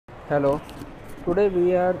Hello, today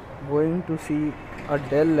we are going to see a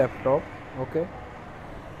Dell laptop. Okay,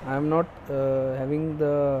 I am not having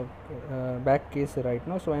the back case right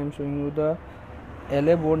now, so I am showing you the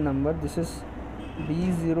LA board number. This is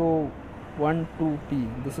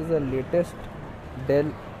B012P. This is the latest Dell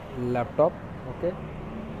laptop. Okay,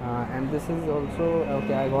 and this is also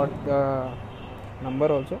okay. I got the number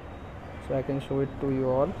also, so I can show it to you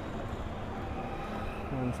all.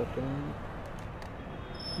 One second.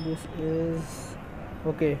 This is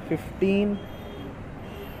okay 15.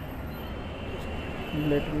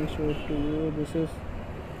 Let me show it to you. This is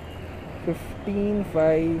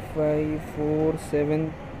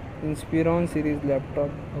 15547 Inspiron series laptop.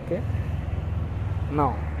 Okay,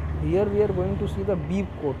 now here we are going to see the beep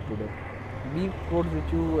code today. Beep code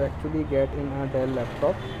which you actually get in a Dell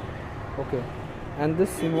laptop. Okay, and this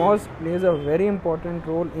Cmos plays a very important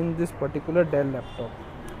role in this particular Dell laptop.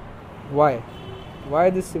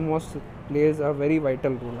 Why this Cmos plays a very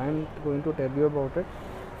vital role? I am going to tell you about it.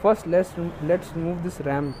 First, let's remove this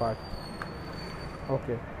RAM part.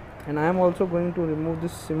 Okay, and I am also going to remove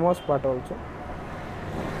this Cmos part also.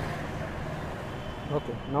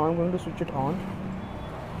 Okay, now I am going to switch it on.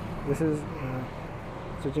 This is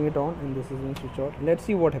switching it on, and this is in switch on. Let's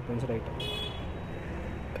see what happens right now.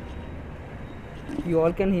 You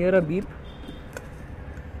all can hear a beep.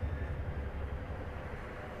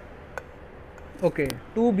 Okay,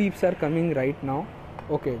 two beeps are coming right now.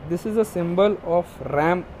 Okay, this is a symbol of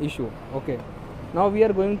RAM issue. Okay, now we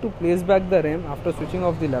are going to place back the RAM after switching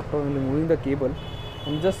off the laptop and removing the cable.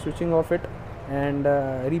 I'm just switching off it and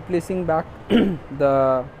replacing back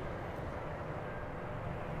the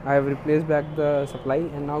I have replaced back the supply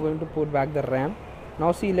and now going to put back the RAM.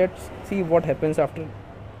 Now let's see what happens after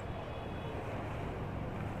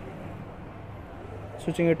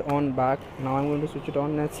switching it on back. Now I'm going to switch it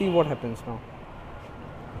on and see what happens now.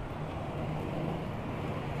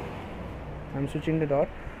 I'm switching it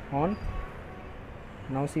on.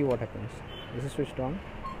 Now see what happens. This is switched on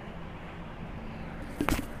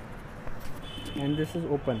and this is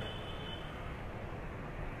open.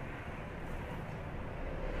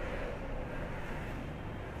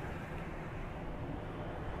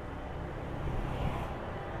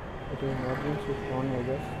 It is not being switched on, I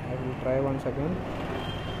guess. I will try once again.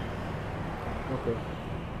 Okay.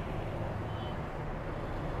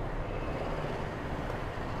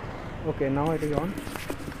 Okay, now it is on.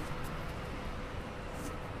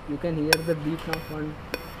 You can hear the beep now.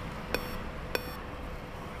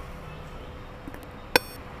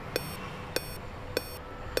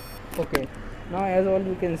 Okay, now as all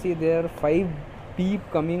you can see, there are 5 beep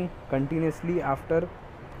coming continuously after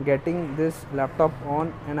getting this laptop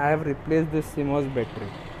on, and I have replaced this Cmos battery.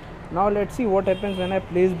 Now let's see what happens when I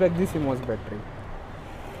place back the Cmos battery.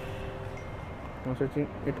 I'm switching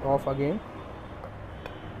it off again.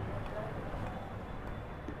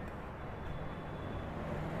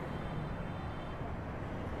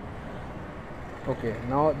 Okay,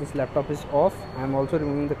 now this laptop is off. I am also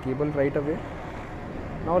removing the cable right away.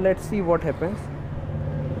 Now let's see what happens.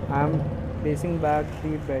 I am placing back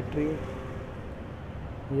the battery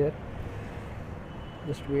here.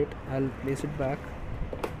 Just wait, I'll place it back.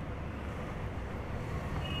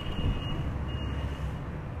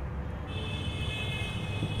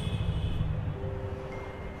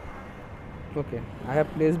 Okay, I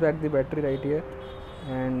have placed back the battery right here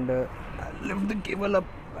and I'll lift the cable up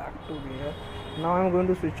back to here. Now I'm going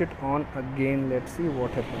to switch it on again. Let's see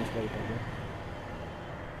what happens right away.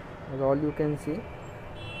 As all you can see,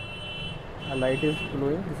 a light is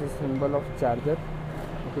glowing. This is symbol of charger,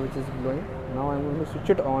 okay, which is glowing. Now I'm going to switch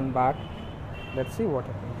it on back. Let's see what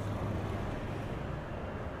happens.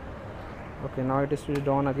 Okay, now it is switched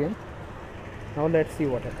on again. Now let's see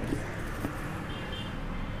what happens.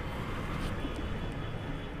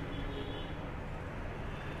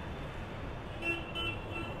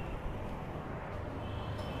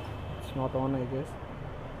 It's not on, I guess.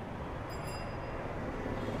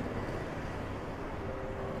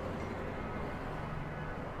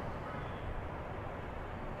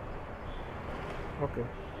 Okay,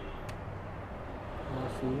 now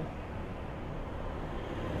see.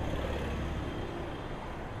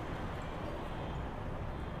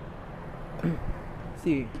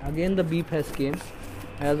 See, again the beep has came.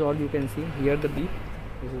 As all you can see, here the beep.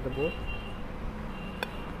 This is the board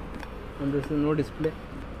and this is no display.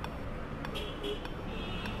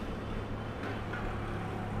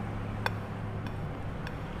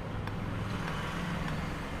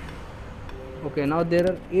 Okay, now there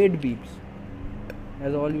are 8 beeps.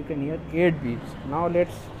 As all you can hear, 8 beeps. Now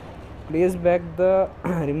let's place back the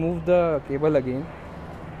remove the cable again.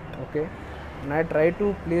 Okay, and I try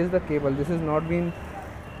to place the cable. This is not been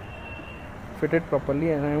fitted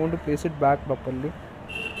properly, and I want to place it back properly.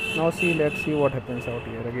 Now see, let's see what happens out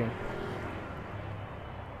here again.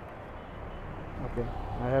 Okay,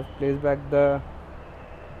 I have placed back the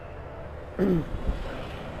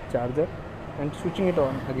charger and switching it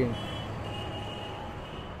on again.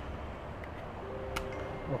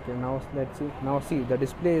 Okay, now let's see. Now see, the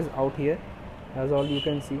display is out here. As all you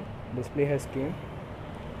can see, display has came,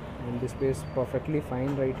 and display is perfectly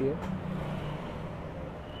fine right here.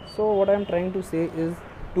 So what I am trying to say is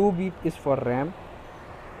 2 beep is for RAM,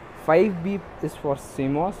 5 beep is for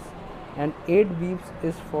Cmos, and 8 beeps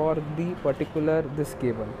is for the particular this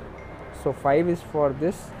cable. So 5 is for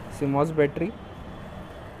this Cmos battery,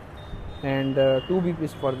 and 2 beep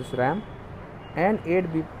is for this RAM, and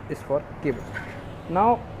 8 beep is for cable.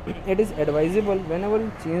 Now it is advisable whenever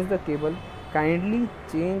you change the cable, kindly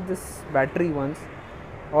change this battery once,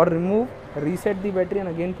 or remove, reset the battery and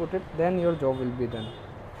again put it, then your job will be done.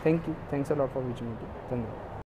 Thank you. Thanks a lot for watching it. Thank you.